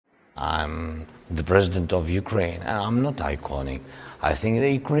I'm the president of Ukraine, and I'm not iconic. I think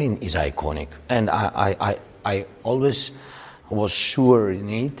that Ukraine is iconic, and I always was sure in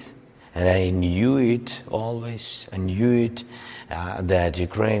it, and I knew it always. I knew it that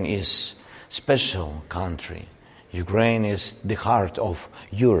Ukraine is special country. Ukraine is the heart of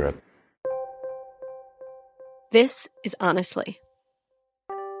Europe. This is Honestly.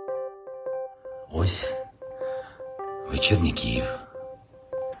 Ось вечірній Київ.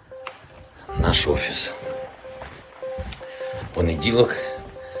 Наш офіс. Понеділок,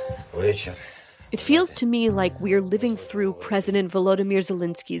 вечір. It feels to me like we're living through President Volodymyr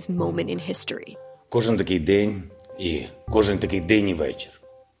Zelensky's moment in history. Кожен такий день і кожен такий день і вечір.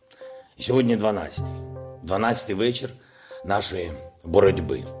 І сьогодні 12-й. 12-й вечір нашої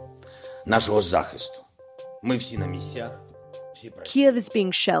боротьби, нашого захисту. Ми всі на місцях. Kyiv is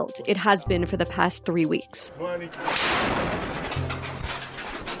being shelled. It has been for the past 3 weeks.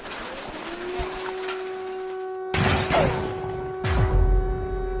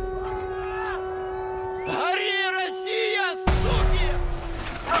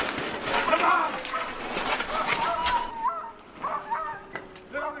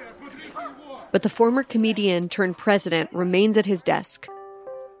 But the former comedian turned president remains at his desk,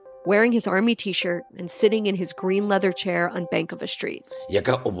 wearing his army t-shirt and sitting in his green leather chair on Bankova Street.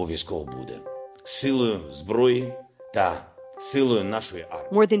 Яка обов'язково буде силою зброї та силою нашої армії.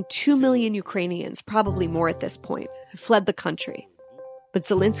 More than 2 million Ukrainians, probably more at this point, have fled the country. But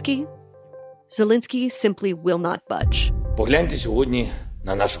Zelensky simply will not budge. Погляньте сьогодні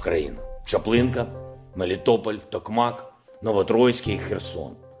на нашу країну. Чаплинка, Мелітополь, Токмак, Новотроїцький,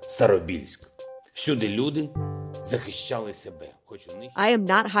 Херсон, Старобільськ. Всюди люди захищали себе. I am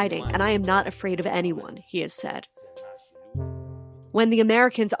not hiding, and I am not afraid of anyone, he has said. When the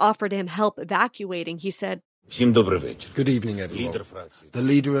Americans offered him help evacuating, he said, Всім добрий вечір. Good evening, everyone. The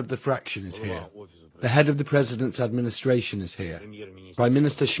leader of the fraction is here. The head of the president's administration is here. Prime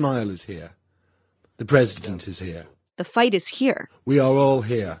Minister Shmyhal is here. The president is here. The fight is here. We are all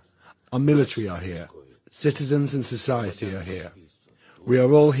here. Our military are here. Citizens and society are here. We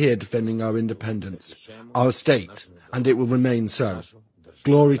are all here defending our independence, our state, and it will remain so.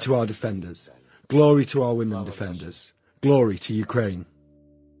 Glory to our defenders. Glory to our women defenders. Glory to Ukraine.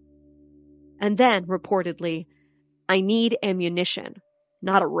 And then, reportedly, I need ammunition,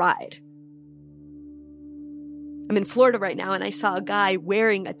 not a ride. I'm in Florida right now, and I saw a guy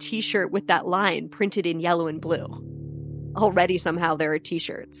wearing a t-shirt with that line printed in yellow and blue. Already, somehow, there are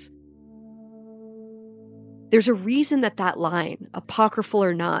t-shirts. There's a reason that line, apocryphal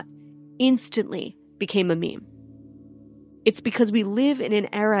or not, instantly became a meme. It's because we live in an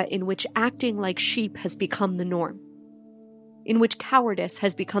era in which acting like sheep has become the norm, in which cowardice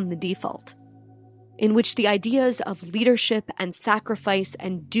has become the default, in which the ideas of leadership and sacrifice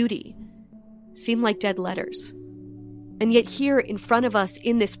and duty seem like dead letters. And yet here in front of us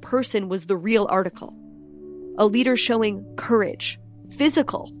in this person was the real article, a leader showing courage,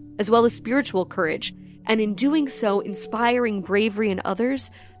 physical as well as spiritual courage, and in doing so inspiring bravery in others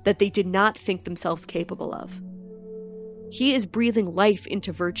that they did not think themselves capable of. He is breathing life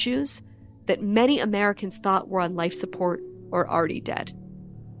into virtues that many Americans thought were on life support or already dead.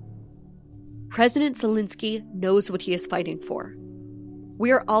 President Zelensky knows what he is fighting for.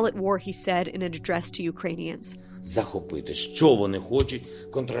 We are all at war, he said in an address to Ukrainians. Захопити, що вони хочуть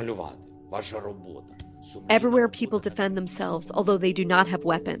контролювати. Ваша робота. Everywhere people defend themselves, although they do not have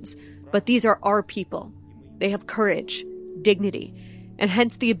weapons. But these are our people. They have courage, dignity, and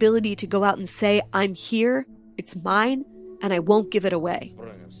hence the ability to go out and say, I'm here, it's mine, and I won't give it away.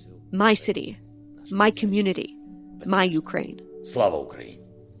 My city, my community, my Ukraine. Слава Україні.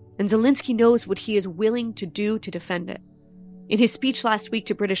 And Zelensky knows what he is willing to do to defend it. In his speech last week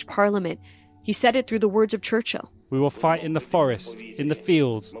to British Parliament, he said it through the words of Churchill. We will fight in the forest, in the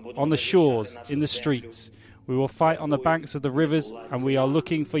fields, on the shores, in the streets. We will fight on the banks of the rivers, and we are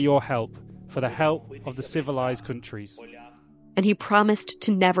looking for your help, for the help of the civilized countries. And he promised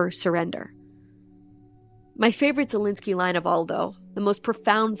to never surrender. My favorite Zelensky line of all, though, the most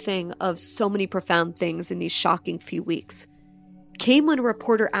profound thing of so many profound things in these shocking few weeks, came when a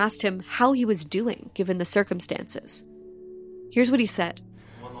reporter asked him how he was doing given the circumstances. Here's what he said.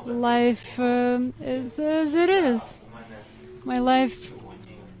 Life is as it is. My life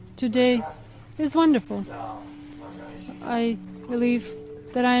today is wonderful. I believe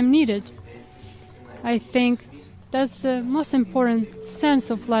that I am needed. I think that's the most important sense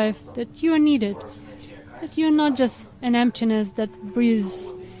of life, that you are needed. That you're not just an emptiness that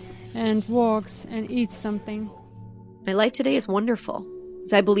breathes and walks and eats something. My life today is wonderful,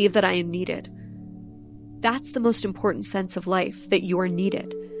 as I believe that I am needed. That's the most important sense of life, that you are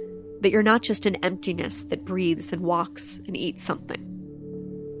needed. that you're not just an emptiness that breathes and walks and eats something.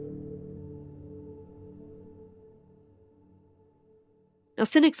 Now,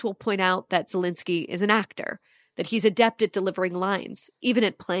 cynics will point out that Zelensky is an actor, that he's adept at delivering lines, even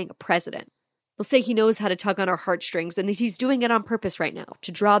at playing a president. They'll say he knows how to tug on our heartstrings and that he's doing it on purpose right now,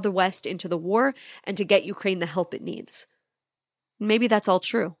 to draw the West into the war and to get Ukraine the help it needs. Maybe that's all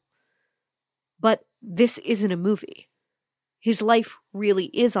true. But this isn't a movie. His life really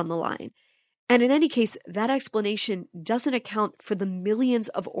is on the line. And in any case, that explanation doesn't account for the millions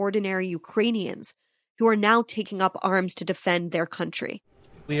of ordinary Ukrainians who are now taking up arms to defend their country.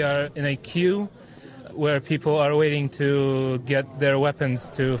 We are in a queue where people are waiting to get their weapons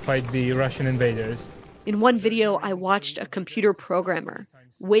to fight the Russian invaders. In one video, I watched a computer programmer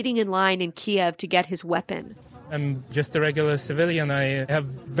waiting in line in Kiev to get his weapon. I'm just a regular civilian. I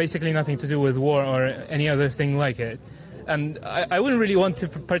have basically nothing to do with war or any other thing like it. And I wouldn't really want to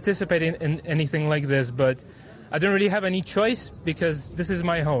participate in anything like this, but I don't really have any choice because this is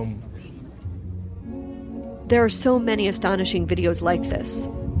my home. There are so many astonishing videos like this.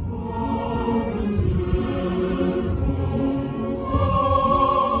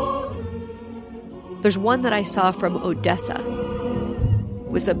 There's one that I saw from Odessa.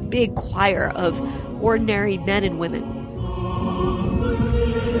 It was a big choir of ordinary men and women.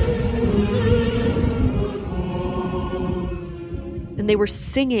 And they were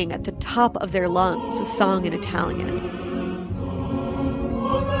singing at the top of their lungs a song in Italian.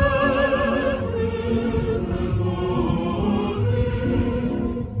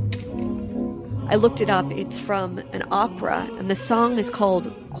 I looked it up. It's from an opera, and the song is called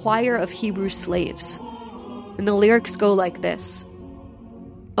Choir of Hebrew Slaves. And the lyrics go like this.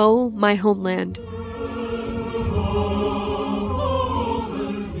 Oh, my homeland.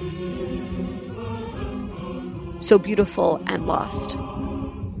 So beautiful and lost.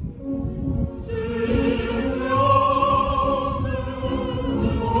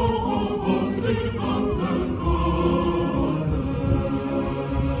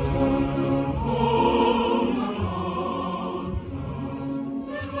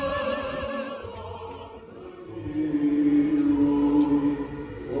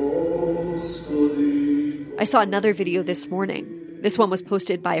 I saw another video this morning. This one was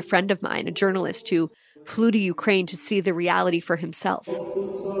posted by a friend of mine, a journalist who flew to Ukraine to see the reality for himself.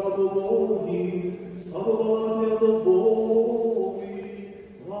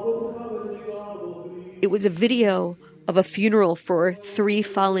 It was a video of a funeral for 3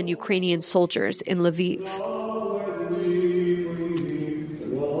 fallen Ukrainian soldiers in Lviv.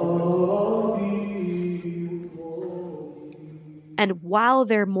 And while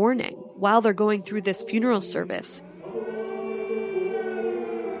they're mourning, while they're going through this funeral service,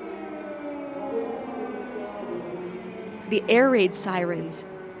 the air raid sirens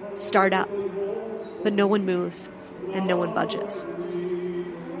start up, but no one moves and no one budges.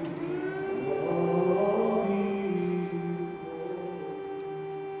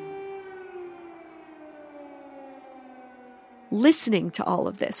 Listening to all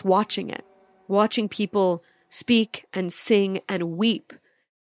of this, watching it, watching people speak and sing and weep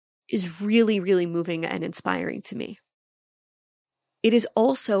is really, really moving and inspiring to me. It is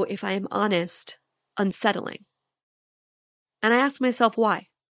also, if I am honest, unsettling. And I ask myself why.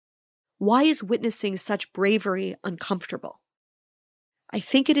 Why is witnessing such bravery uncomfortable? I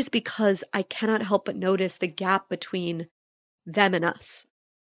think it is because I cannot help but notice the gap between them and us,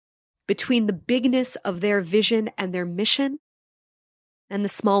 between the bigness of their vision and their mission and the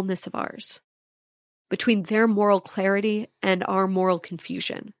smallness of ours, between their moral clarity and our moral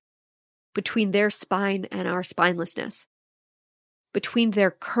confusion, between their spine and our spinelessness, between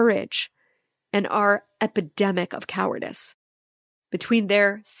their courage and our epidemic of cowardice, between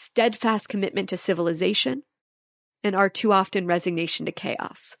their steadfast commitment to civilization and our too often resignation to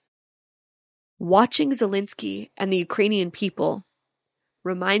chaos. Watching Zelensky and the Ukrainian people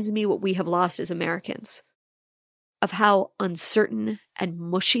reminds me what we have lost as Americans, of how uncertain and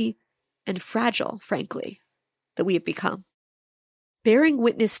mushy and fragile, frankly, that we have become. Bearing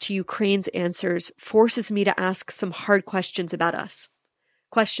witness to Ukraine's answers forces me to ask some hard questions about us,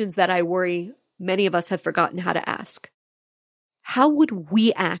 questions that I worry many of us have forgotten how to ask. How would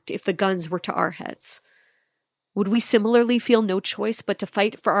we act if the guns were to our heads? Would we similarly feel no choice but to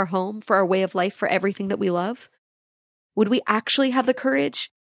fight for our home, for our way of life, for everything that we love? Would we actually have the courage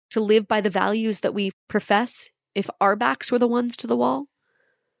to live by the values that we profess if our backs were the ones to the wall?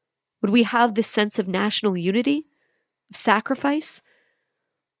 Would we have this sense of national unity, of sacrifice?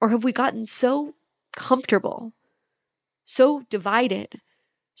 Or have we gotten so comfortable, so divided,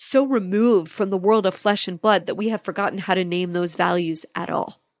 so removed from the world of flesh and blood that we have forgotten how to name those values at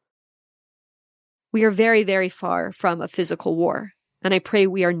all? We are very, very far from a physical war, and I pray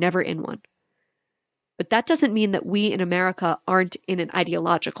we are never in one. But that doesn't mean that we in America aren't in an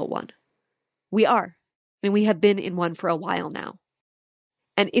ideological one. We are, and we have been in one for a while now.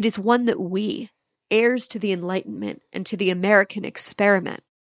 And it is one that we, heirs to the Enlightenment and to the American experiment,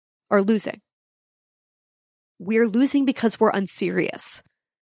 are losing. We're losing because we're unserious.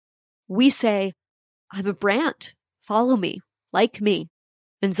 We say, I'm a brand. Follow me. Like me.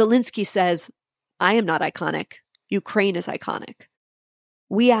 And Zelensky says, I am not iconic. Ukraine is iconic.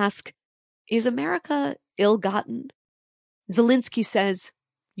 We ask, is America ill-gotten? Zelensky says,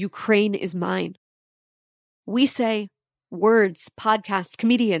 Ukraine is mine. We say, words, podcasts,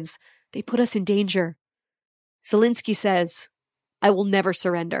 comedians, they put us in danger. Zelensky says, I will never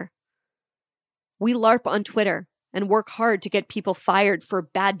surrender. We LARP on Twitter and work hard to get people fired for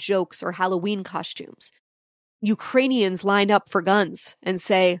bad jokes or Halloween costumes. Ukrainians line up for guns and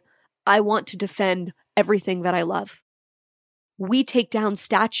say, I want to defend everything that I love. We take down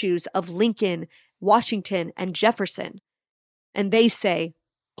statues of Lincoln, Washington, and Jefferson, and they say,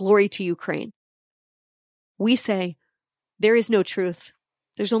 glory to Ukraine. We say, there is no truth.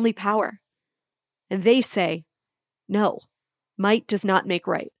 There's only power. And they say, no, might does not make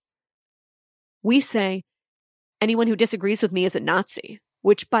right. We say, anyone who disagrees with me is a Nazi,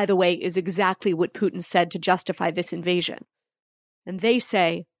 which, by the way, is exactly what Putin said to justify this invasion. And they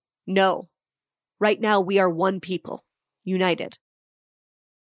say, no, right now we are one people, united.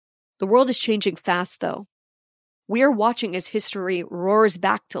 The world is changing fast, though. We are watching as history roars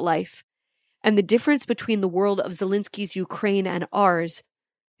back to life, and the difference between the world of Zelensky's Ukraine and ours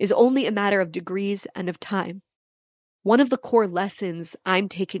is only a matter of degrees and of time. One of the core lessons I'm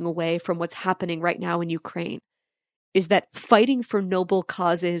taking away from what's happening right now in Ukraine is that fighting for noble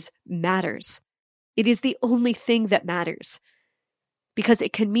causes matters. It is the only thing that matters, because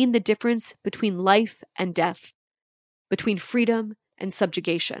it can mean the difference between life and death, between freedom and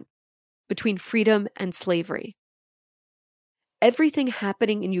subjugation, between freedom and slavery. Everything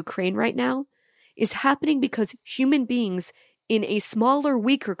happening in Ukraine right now is happening because human beings in a smaller,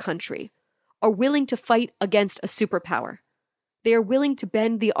 weaker country are willing to fight against a superpower. They are willing to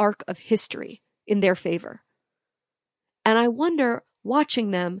bend the arc of history in their favor. And I wonder,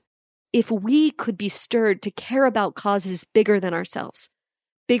 watching them, if we could be stirred to care about causes bigger than ourselves,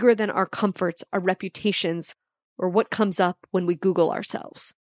 bigger than our comforts, our reputations, or what comes up when we Google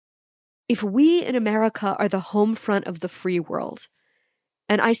ourselves. If we in America are the home front of the free world,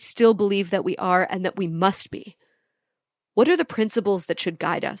 and I still believe that we are and that we must be, what are the principles that should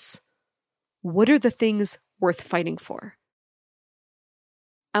guide us? What are the things worth fighting for?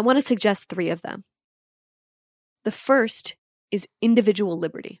 I want to suggest 3 of them. The first is individual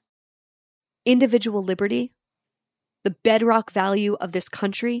liberty. Individual liberty, the bedrock value of this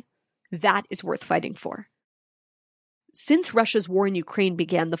country, that is worth fighting for. Since Russia's war in Ukraine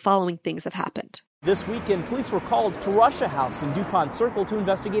began, the following things have happened. This weekend, police were called to Russia House in DuPont Circle to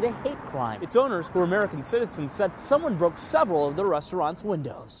investigate a hate crime. Its owners, who are American citizens, said someone broke several of the restaurant's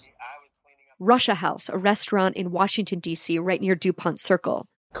windows. Russia House, a restaurant in Washington, D.C., right near DuPont Circle.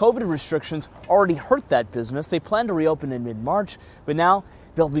 COVID restrictions already hurt that business. They plan to reopen in mid-March, but now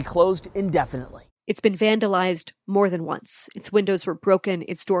they'll be closed indefinitely. It's been vandalized more than once. Its windows were broken.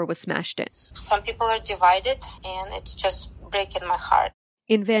 Its door was smashed in. Some people are divided, and it's just breaking my heart.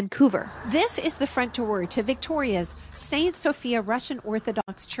 In Vancouver. This is the front door to Victoria's St. Sophia Russian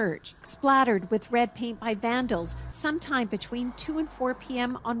Orthodox Church, splattered with red paint by vandals sometime between 2 and 4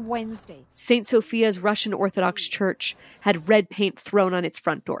 p.m. on Wednesday. St. Sophia's Russian Orthodox Church had red paint thrown on its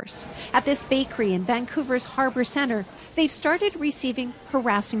front doors. At this bakery in Vancouver's Harbour Centre, they've started receiving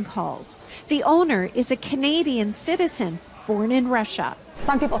harassing calls. The owner is a Canadian citizen born in Russia.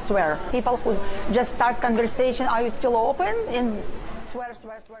 Some people swear. People who just start conversation, are you still open? And swear.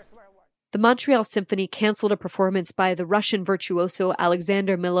 The Montreal Symphony canceled a performance by the Russian virtuoso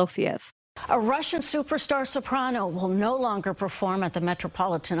Alexander Malofiev. A Russian superstar soprano will no longer perform at the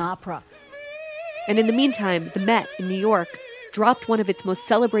Metropolitan Opera. And in the meantime, the Met in New York dropped one of its most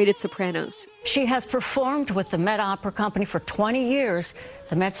celebrated sopranos. She has performed with the Met Opera Company for 20 years.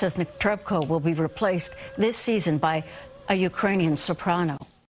 The Met says Nick Trebko will be replaced this season by a Ukrainian soprano.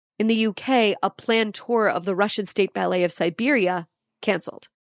 In the UK, a planned tour of the Russian State Ballet of Siberia canceled.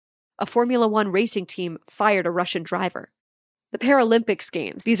 A Formula One racing team fired a Russian driver. The Paralympics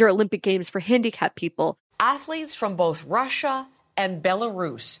Games, these are Olympic Games for handicapped people. Athletes from both Russia and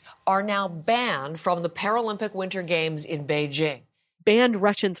Belarus are now banned from the Paralympic Winter Games in Beijing. Banned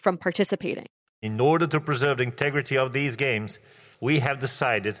Russians from participating. In order to preserve the integrity of these games, we have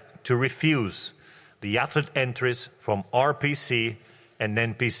decided to refuse the athlete entries from RPC and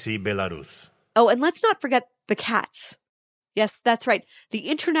NPC Belarus. Oh, and let's not forget the cats. Yes, that's right. The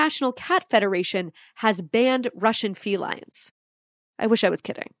International Cat Federation has banned Russian felines. I wish I was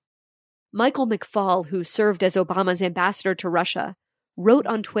kidding. Michael McFaul, who served as Obama's ambassador to Russia, wrote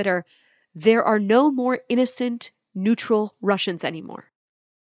on Twitter, "There are no more innocent, neutral Russians anymore."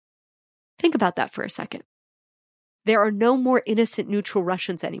 Think about that for a second. There are no more innocent, neutral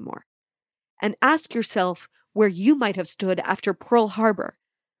Russians anymore. And ask yourself where you might have stood after Pearl Harbor,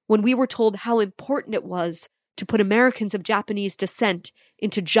 when we were told how important it was to put Americans of Japanese descent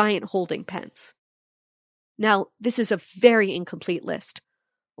into giant holding pens. Now, this is a very incomplete list.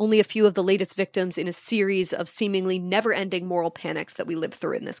 Only a few of the latest victims in a series of seemingly never-ending moral panics that we live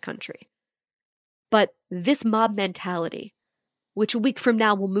through in this country. But this mob mentality, which a week from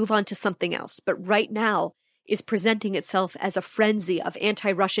now will move on to something else, but right now is presenting itself as a frenzy of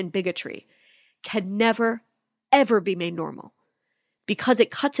anti-Russian bigotry, can never, ever be made normal, because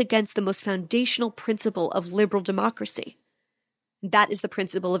it cuts against the most foundational principle of liberal democracy. That is the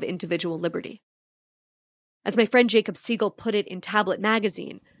principle of individual liberty. As my friend Jacob Siegel put it in Tablet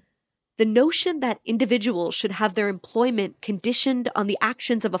magazine, the notion that individuals should have their employment conditioned on the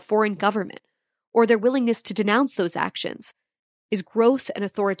actions of a foreign government or their willingness to denounce those actions is gross and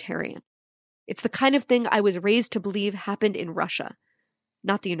authoritarian. It's the kind of thing I was raised to believe happened in Russia,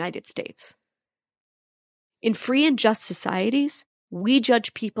 not the United States. In free and just societies, we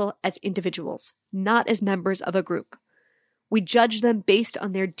judge people as individuals, not as members of a group. We judge them based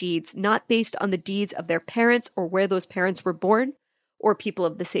on their deeds, not based on the deeds of their parents or where those parents were born, or people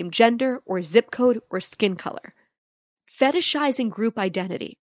of the same gender or zip code or skin color. Fetishizing group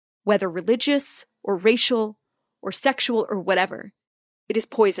identity, whether religious or racial or sexual or whatever, it is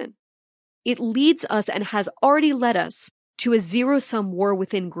poison. It leads us and has already led us to a zero-sum war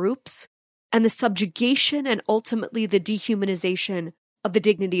within groups and the subjugation and ultimately the dehumanization of the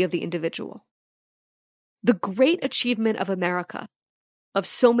dignity of the individual. The great achievement of America, of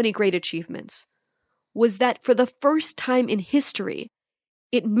so many great achievements, was that for the first time in history,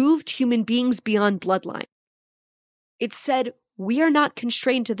 it moved human beings beyond bloodline. It said, we are not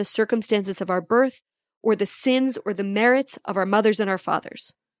constrained to the circumstances of our birth or the sins or the merits of our mothers and our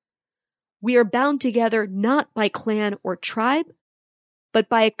fathers. We are bound together not by clan or tribe, but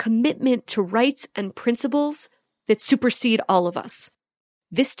by a commitment to rights and principles that supersede all of us.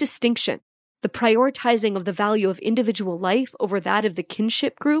 This distinction, the prioritizing of the value of individual life over that of the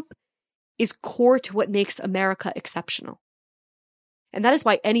kinship group, is core to what makes America exceptional. And that is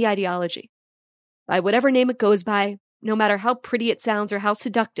why any ideology, by whatever name it goes by, no matter how pretty it sounds or how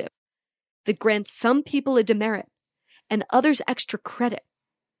seductive, that grants some people a demerit and others extra credit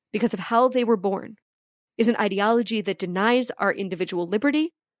because of how they were born, is an ideology that denies our individual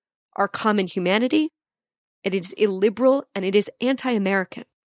liberty, our common humanity, and it is illiberal and it is anti-American.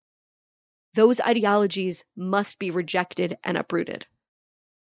 Those ideologies must be rejected and uprooted.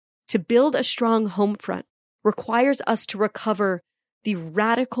 To build a strong home front requires us to recover the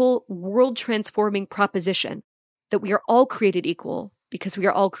radical, world-transforming proposition that we are all created equal because we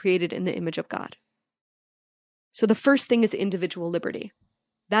are all created in the image of God. So the first thing is individual liberty.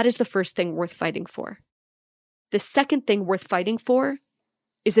 That is the first thing worth fighting for. The second thing worth fighting for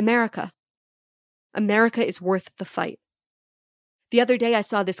is America. America is worth the fight. The other day, I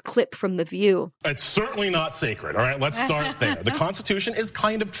saw this clip from The View. It's certainly not sacred, all right? Let's start there. The Constitution is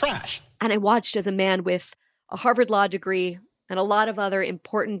kind of trash. And I watched as a man with a Harvard Law degree and a lot of other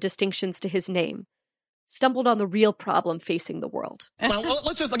important distinctions to his name stumbled on the real problem facing the world. Now,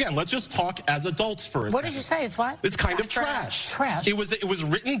 let's just talk as adults for a second. What did you say? It's what? It's kind of trash. Trash. It was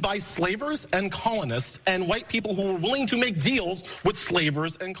written by slavers and colonists and white people who were willing to make deals with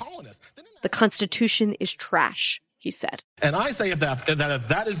slavers and colonists. The Constitution is trash, he said. And I say if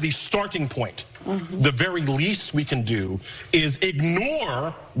that is the starting point, the very least we can do is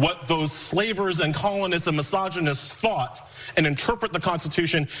ignore what those slavers and colonists and misogynists thought and interpret the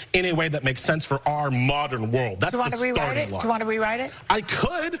Constitution in a way that makes sense for our modern world. That's the starting line. Do you want to rewrite it? I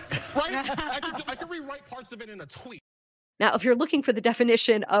could, right? I could rewrite parts of it in a tweet. Now, if you're looking for the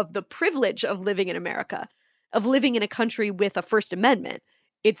definition of the privilege of living in America, of living in a country with a First Amendment,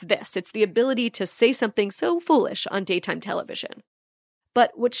 it's this. It's the ability to say something so foolish on daytime television.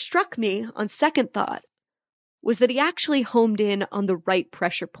 But what struck me on second thought was that he actually homed in on the right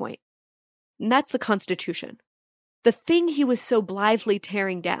pressure point. And that's the Constitution. The thing he was so blithely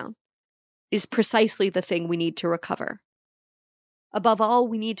tearing down is precisely the thing we need to recover. Above all,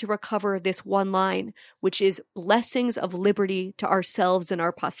 we need to recover this one line, which is blessings of liberty to ourselves and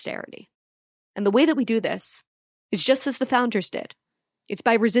our posterity. And the way that we do this is just as the founders did. It's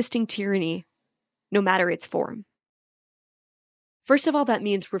by resisting tyranny, no matter its form. First of all, that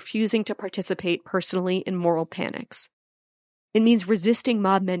means refusing to participate personally in moral panics. It means resisting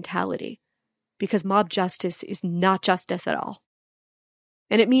mob mentality, because mob justice is not justice at all.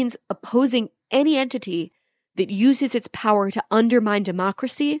 And it means opposing any entity that uses its power to undermine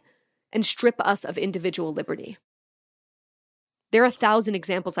democracy and strip us of individual liberty. There are 1,000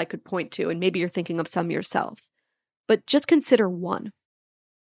 examples I could point to, and maybe you're thinking of some yourself. But just consider one.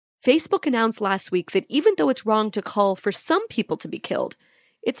 Facebook announced last week that even though it's wrong to call for some people to be killed,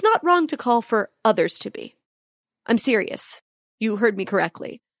 it's not wrong to call for others to be. I'm serious. You heard me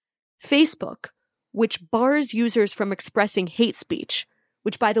correctly. Facebook, which bars users from expressing hate speech,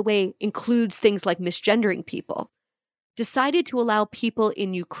 which, by the way, includes things like misgendering people, decided to allow people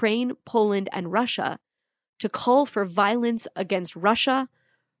in Ukraine, Poland, and Russia to call for violence against Russia,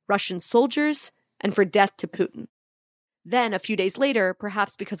 Russian soldiers, and for death to Putin. Then, a few days later,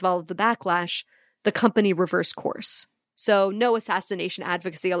 perhaps because of all of the backlash, the company reversed course. So no assassination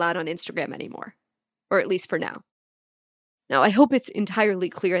advocacy allowed on Instagram anymore, or at least for now. Now, I hope it's entirely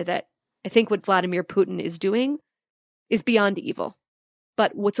clear that I think what Vladimir Putin is doing is beyond evil.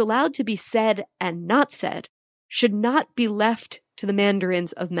 But what's allowed to be said and not said should not be left to the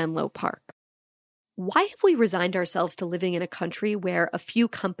mandarins of Menlo Park. Why have we resigned ourselves to living in a country where a few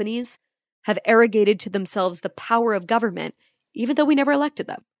companies have arrogated to themselves the power of government, even though we never elected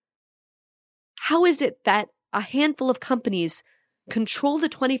them? How is it that a handful of companies control the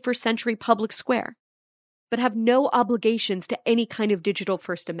 21st century public square, but have no obligations to any kind of digital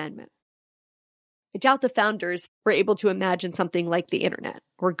First Amendment? I doubt the founders were able to imagine something like the internet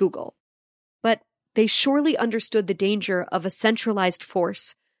or Google, but they surely understood the danger of a centralized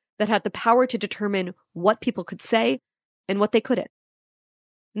force that had the power to determine what people could say and what they couldn't.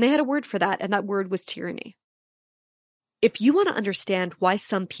 And they had a word for that, and that word was tyranny. If you want to understand why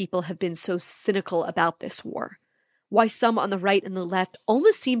some people have been so cynical about this war, why some on the right and the left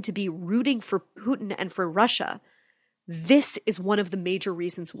almost seem to be rooting for Putin and for Russia, this is one of the major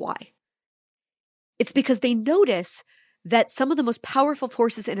reasons why. It's because they notice that some of the most powerful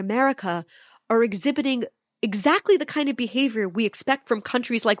forces in America are exhibiting exactly the kind of behavior we expect from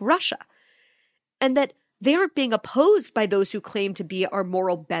countries like Russia, and that they aren't being opposed by those who claim to be our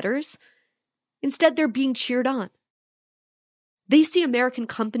moral betters. Instead, they're being cheered on. They see American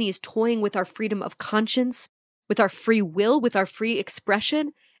companies toying with our freedom of conscience, with our free will, with our free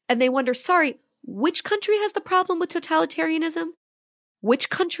expression, and they wonder, sorry, which country has the problem with totalitarianism? Which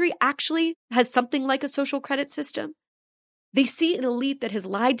country actually has something like a social credit system? They see an elite that has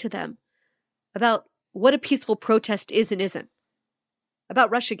lied to them about what a peaceful protest is and isn't,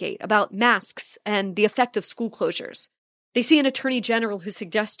 about Russiagate, about masks and the effect of school closures. They see an attorney general who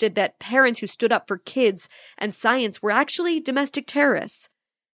suggested that parents who stood up for kids and science were actually domestic terrorists.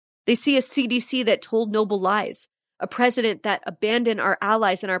 They see a CDC that told noble lies, a president that abandoned our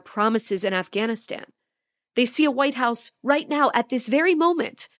allies and our promises in Afghanistan. They see a White House right now at this very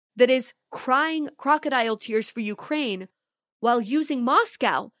moment that is crying crocodile tears for Ukraine while using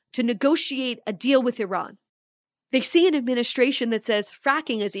Moscow to negotiate a deal with Iran. They see an administration that says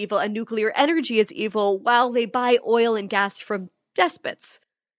fracking is evil and nuclear energy is evil while they buy oil and gas from despots.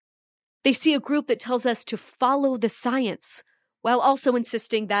 They see a group that tells us to follow the science while also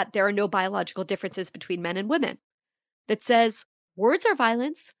insisting that there are no biological differences between men and women. That says words are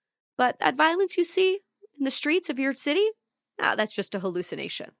violence, but that violence you see in the streets of your city, that's just a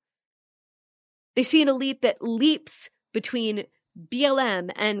hallucination. They see an elite that leaps between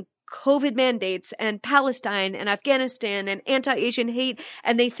BLM and COVID mandates and Palestine and Afghanistan and anti-Asian hate,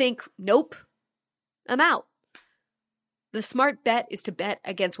 and they think, nope, I'm out. The smart bet is to bet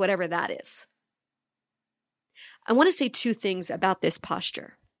against whatever that is. I want to say two things about this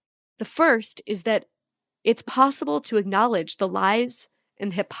posture. The first is that it's possible to acknowledge the lies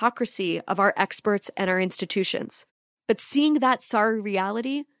and hypocrisy of our experts and our institutions. But seeing that sorry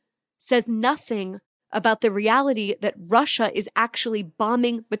reality says nothing about the reality that Russia is actually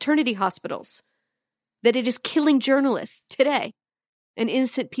bombing maternity hospitals, that it is killing journalists today and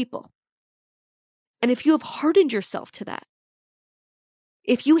innocent people. And if you have hardened yourself to that,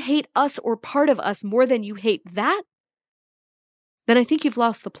 if you hate us or part of us more than you hate that, then I think you've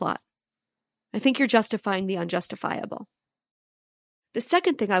lost the plot. I think you're justifying the unjustifiable. The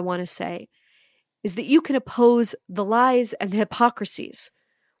second thing I want to say is that you can oppose the lies and the hypocrisies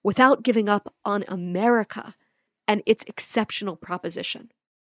without giving up on America and its exceptional proposition.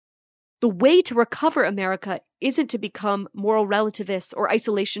 The way to recover America isn't to become moral relativists or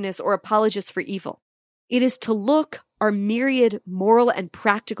isolationists or apologists for evil. It is to look our myriad moral and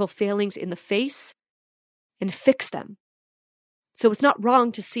practical failings in the face and fix them. So it's not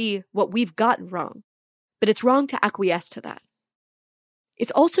wrong to see what we've gotten wrong, but it's wrong to acquiesce to that.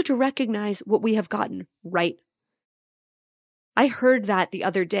 It's also to recognize what we have gotten right. I heard that the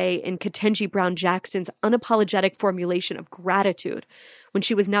other day in Ketanji Brown Jackson's unapologetic formulation of gratitude when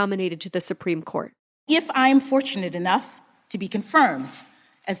she was nominated to the Supreme Court. If I am fortunate enough to be confirmed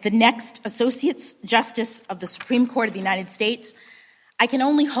as the next Associate Justice of the Supreme Court of the United States, I can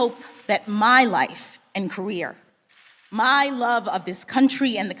only hope that my life and career, my love of this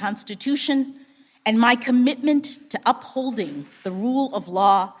country and the Constitution, and my commitment to upholding the rule of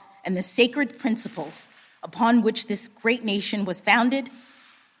law and the sacred principles upon which this great nation was founded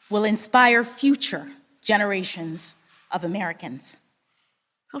will inspire future generations of Americans.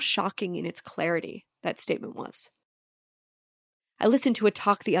 How shocking in its clarity that statement was. I listened to a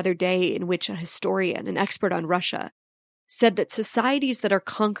talk the other day in which a historian, an expert on Russia, said that societies that are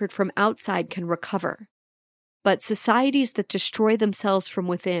conquered from outside can recover, but societies that destroy themselves from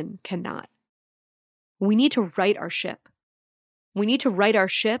within cannot. We need to right our ship. We need to right our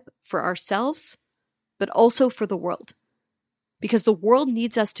ship for ourselves, but also for the world. Because the world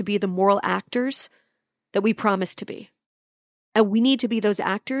needs us to be the moral actors that we promised to be. And we need to be those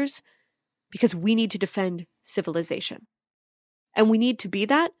actors because we need to defend civilization. And we need to be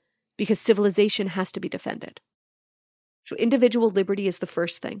that because civilization has to be defended. So individual liberty is the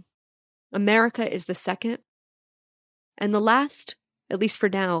first thing. America is the second. And the last, at least for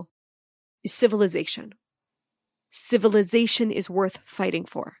now, is civilization. Civilization is worth fighting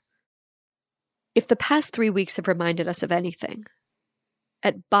for. If the past 3 weeks have reminded us of anything,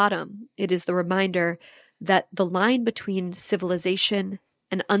 at bottom, it is the reminder that the line between civilization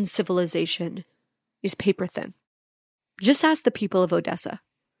and uncivilization is paper thin. Just ask the people of Odessa.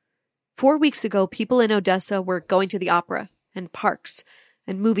 4 weeks ago, people in Odessa were going to the opera and parks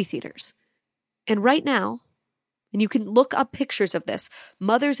and movie theaters. And right now, and you can look up pictures of this,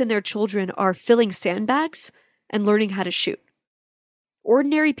 mothers and their children are filling sandbags and learning how to shoot.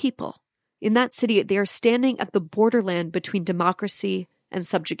 Ordinary people in that city, they are standing at the borderland between democracy and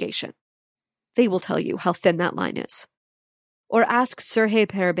subjugation. They will tell you how thin that line is. Or ask Sergei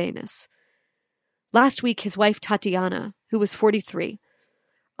Parabanis. Last week, his wife Tatiana, who was 43,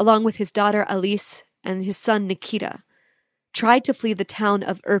 along with his daughter Alice and his son Nikita, tried to flee the town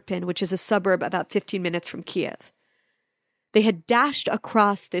of Irpin, which is a suburb about 15 minutes from Kiev. They had dashed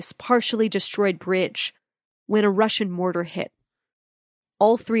across this partially destroyed bridge when a Russian mortar hit.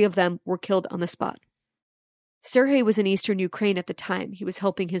 All 3 of them were killed on the spot. Sergei was in eastern Ukraine at the time. He was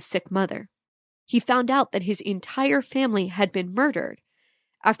helping his sick mother. He found out that his entire family had been murdered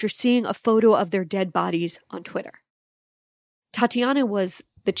after seeing a photo of their dead bodies on Twitter. Tatiana was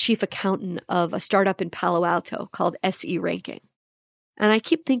the chief accountant of a startup in Palo Alto called SE Ranking. And I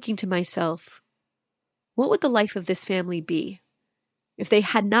keep thinking to myself, what would the life of this family be if they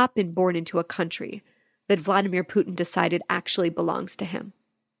had not been born into a country that Vladimir Putin decided actually belongs to him?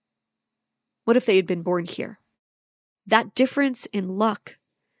 What if they had been born here? That difference in luck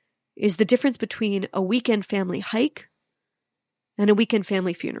is the difference between a weekend family hike and a weekend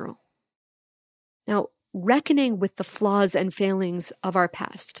family funeral. Now, reckoning with the flaws and failings of our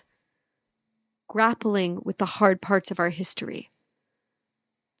past, grappling with the hard parts of our history,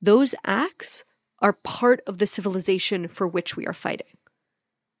 those acts are part of the civilization for which we are fighting.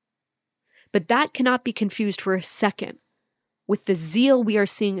 But that cannot be confused for a second with the zeal we are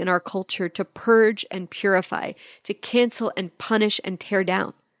seeing in our culture to purge and purify, to cancel and punish and tear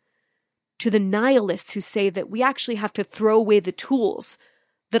down. To the nihilists who say that we actually have to throw away the tools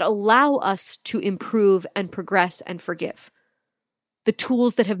that allow us to improve and progress and forgive. The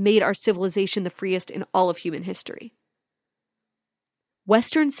tools that have made our civilization the freest in all of human history.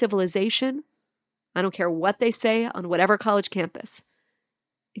 Western civilization, I don't care what they say on whatever college campus,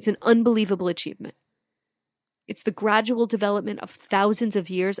 it's an unbelievable achievement. It's the gradual development of thousands of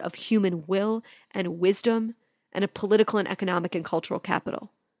years of human will and wisdom and a political and economic and cultural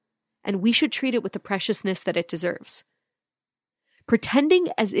capital. And we should treat it with the preciousness that it deserves. Pretending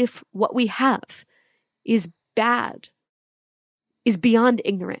as if what we have is bad is beyond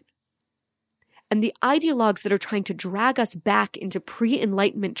ignorant. And the ideologues that are trying to drag us back into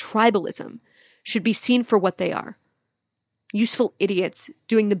pre-Enlightenment tribalism should be seen for what they are. Useful idiots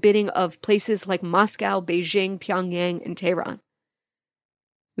doing the bidding of places like Moscow, Beijing, Pyongyang, and Tehran.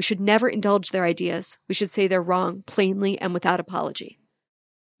 We should never indulge their ideas. We should say they're wrong, plainly and without apology.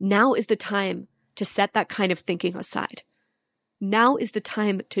 Now is the time to set that kind of thinking aside. Now is the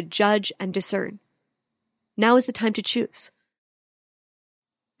time to judge and discern. Now is the time to choose.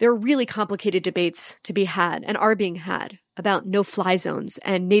 There are really complicated debates to be had and are being had about no-fly zones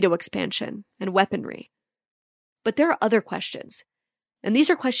and NATO expansion and weaponry. But there are other questions, and these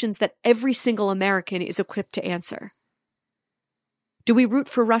are questions that every single American is equipped to answer. Do we root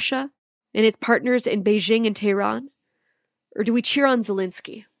for Russia and its partners in Beijing and Tehran? Or do we cheer on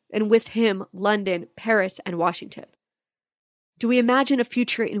Zelensky, and with him, London, Paris, and Washington? Do we imagine a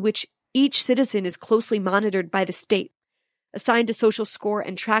future in which each citizen is closely monitored by the state, assigned a social score,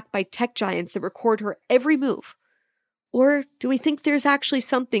 and tracked by tech giants that record her every move? Or do we think there's actually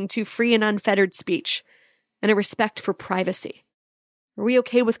something to free and unfettered speech and a respect for privacy? Are we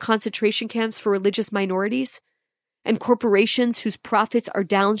okay with concentration camps for religious minorities and corporations whose profits are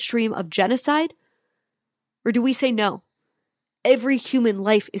downstream of genocide? Or do we say no? Every human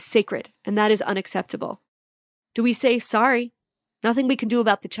life is sacred, and that is unacceptable. Do we say, sorry, nothing we can do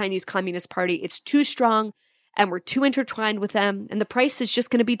about the Chinese Communist Party, it's too strong, and we're too intertwined with them, and the price is just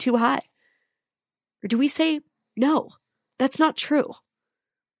going to be too high? Or do we say, no, that's not true?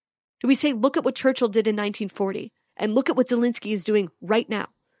 Do we say, look at what Churchill did in 1940, and look at what Zelensky is doing right now?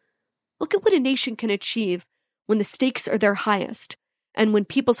 Look at what a nation can achieve when the stakes are their highest, and when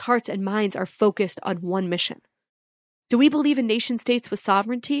people's hearts and minds are focused on one mission. Do we believe in nation-states with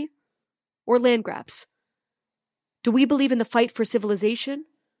sovereignty or land grabs? Do we believe in the fight for civilization,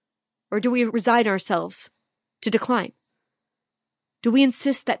 or do we resign ourselves to decline? Do we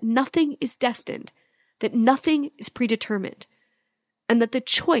insist that nothing is destined, that nothing is predetermined, and that the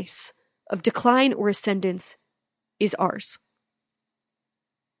choice of decline or ascendance is ours?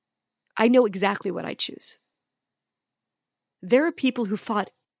 I know exactly what I choose. There are people who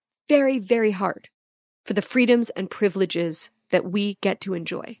fought very, very hard for the freedoms and privileges that we get to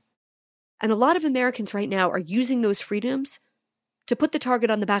enjoy. And a lot of Americans right now are using those freedoms to put the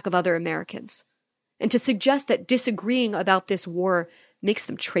target on the back of other Americans and to suggest that disagreeing about this war makes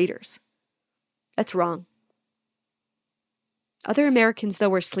them traitors. That's wrong. Other Americans,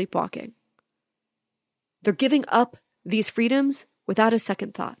 though, are sleepwalking. They're giving up these freedoms without a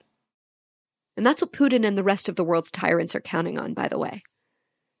second thought. And that's what Putin and the rest of the world's tyrants are counting on, by the way.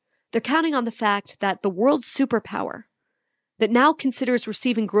 They're counting on the fact that the world's superpower, that now considers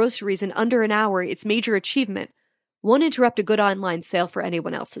receiving groceries in under an hour its major achievement, won't interrupt a good online sale for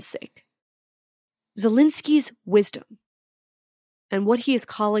anyone else's sake. Zelensky's wisdom, and what he is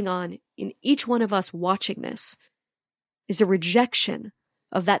calling on in each one of us watching this, is a rejection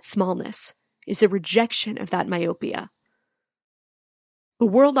of that smallness, is a rejection of that myopia. The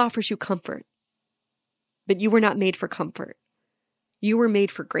world offers you comfort, but you were not made for comfort. You were made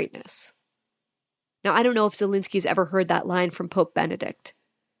for greatness. Now, I don't know if Zelensky's ever heard that line from Pope Benedict,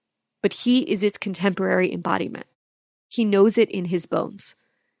 but he is its contemporary embodiment. He knows it in his bones.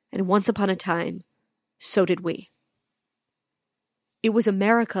 And once upon a time, so did we. It was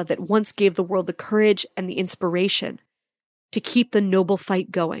America that once gave the world the courage and the inspiration to keep the noble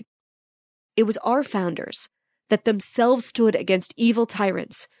fight going. It was our founders that themselves stood against evil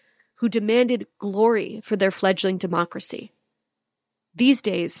tyrants who demanded glory for their fledgling democracy. These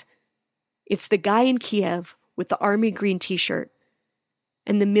days, it's the guy in Kiev with the army green t-shirt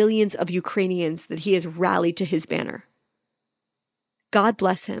and the millions of Ukrainians that he has rallied to his banner. God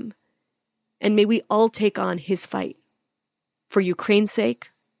bless him, and may we all take on his fight, for Ukraine's sake,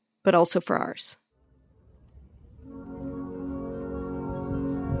 but also for ours.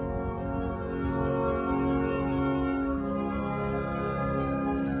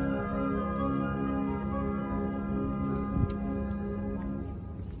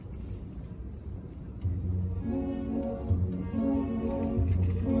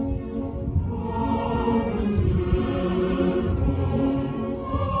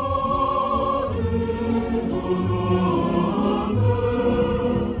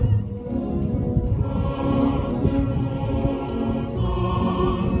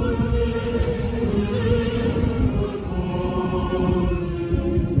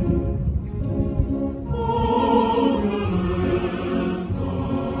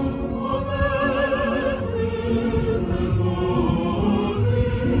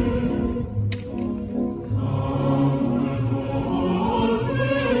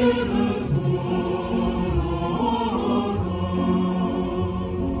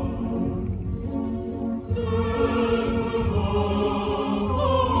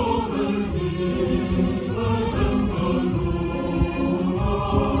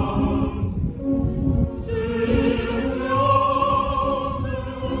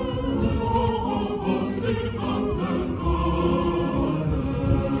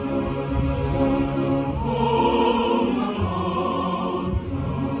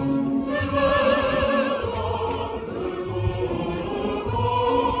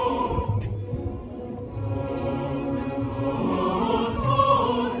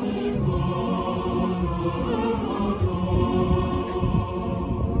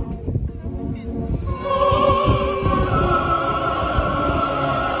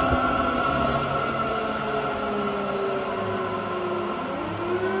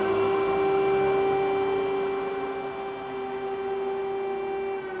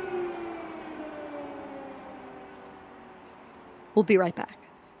 We'll be right back.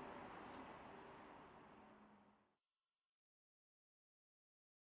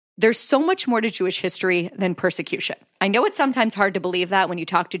 There's so much more to Jewish history than persecution. I know it's sometimes hard to believe that when you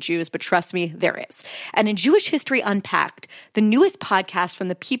talk to Jews, but trust me, there is. And in Jewish History Unpacked, the newest podcast from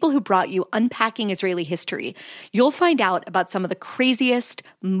the people who brought you Unpacking Israeli History, you'll find out about some of the craziest,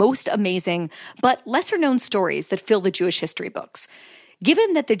 most amazing, but lesser-known stories that fill the Jewish history books.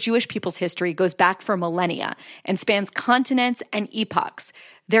 Given that the Jewish people's history goes back for millennia and spans continents and epochs,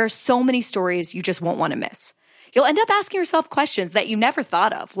 there are so many stories you just won't want to miss. You'll end up asking yourself questions that you never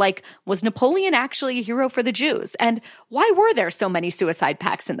thought of, like, was Napoleon actually a hero for the Jews? And why were there so many suicide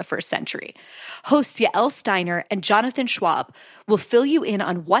pacts in the first century? Hosts Yael Steiner and Jonathan Schwab will fill you in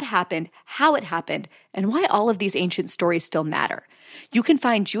on what happened, how it happened, and why all of these ancient stories still matter. You can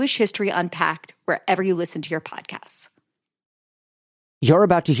find Jewish History Unpacked wherever you listen to your podcasts. You're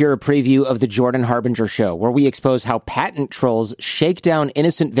about to hear a preview of The Jordan Harbinger Show, where we expose how patent trolls shake down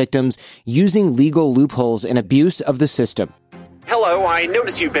innocent victims using legal loopholes and abuse of the system. Hello, I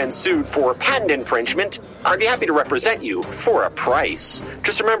notice you've been sued for patent infringement. I'd be happy to represent you for a price.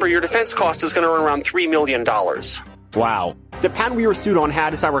 Just remember, your defense cost is going to run around $3 million. Wow. The patent we were sued on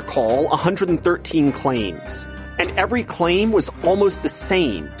had, as I recall, 113 claims. And every claim was almost the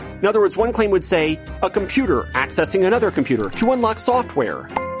same. In other words, one claim would say, a computer accessing another computer to unlock software.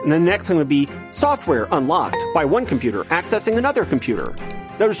 And then the next thing would be, software unlocked by one computer accessing another computer.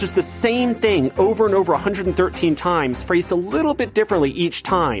 That was just the same thing over and over 113 times, phrased a little bit differently each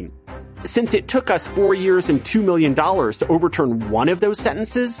time. Since it took us 4 years and $2 million to overturn one of those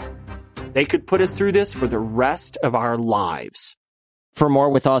sentences, they could put us through this for the rest of our lives. For more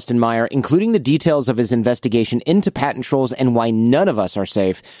with Austin Meyer, including the details of his investigation into patent trolls and why none of us are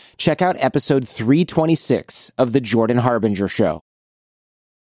safe, check out episode 326 of The Jordan Harbinger Show.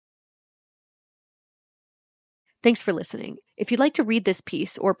 Thanks for listening. If you'd like to read this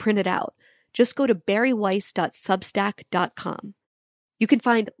piece or print it out, just go to barryweiss.substack.com. You can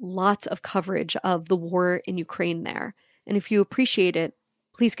find lots of coverage of the war in Ukraine there. And if you appreciate it,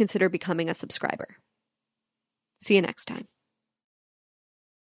 please consider becoming a subscriber. See you next time.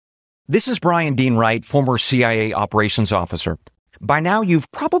 This is Brian Dean Wright, former CIA operations officer. By now, you've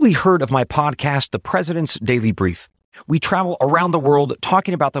probably heard of my podcast, The President's Daily Brief. We travel around the world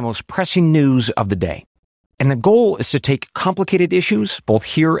talking about the most pressing news of the day. And the goal is to take complicated issues, both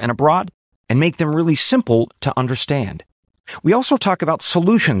here and abroad, and make them really simple to understand. We also talk about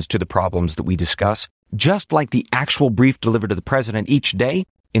solutions to the problems that we discuss, just like the actual brief delivered to the president each day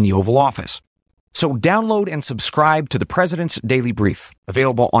in the Oval Office. So download and subscribe to The President's Daily Brief,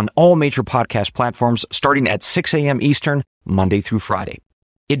 available on all major podcast platforms starting at 6 a.m. Eastern, Monday through Friday.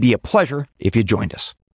 It'd be a pleasure if you joined us.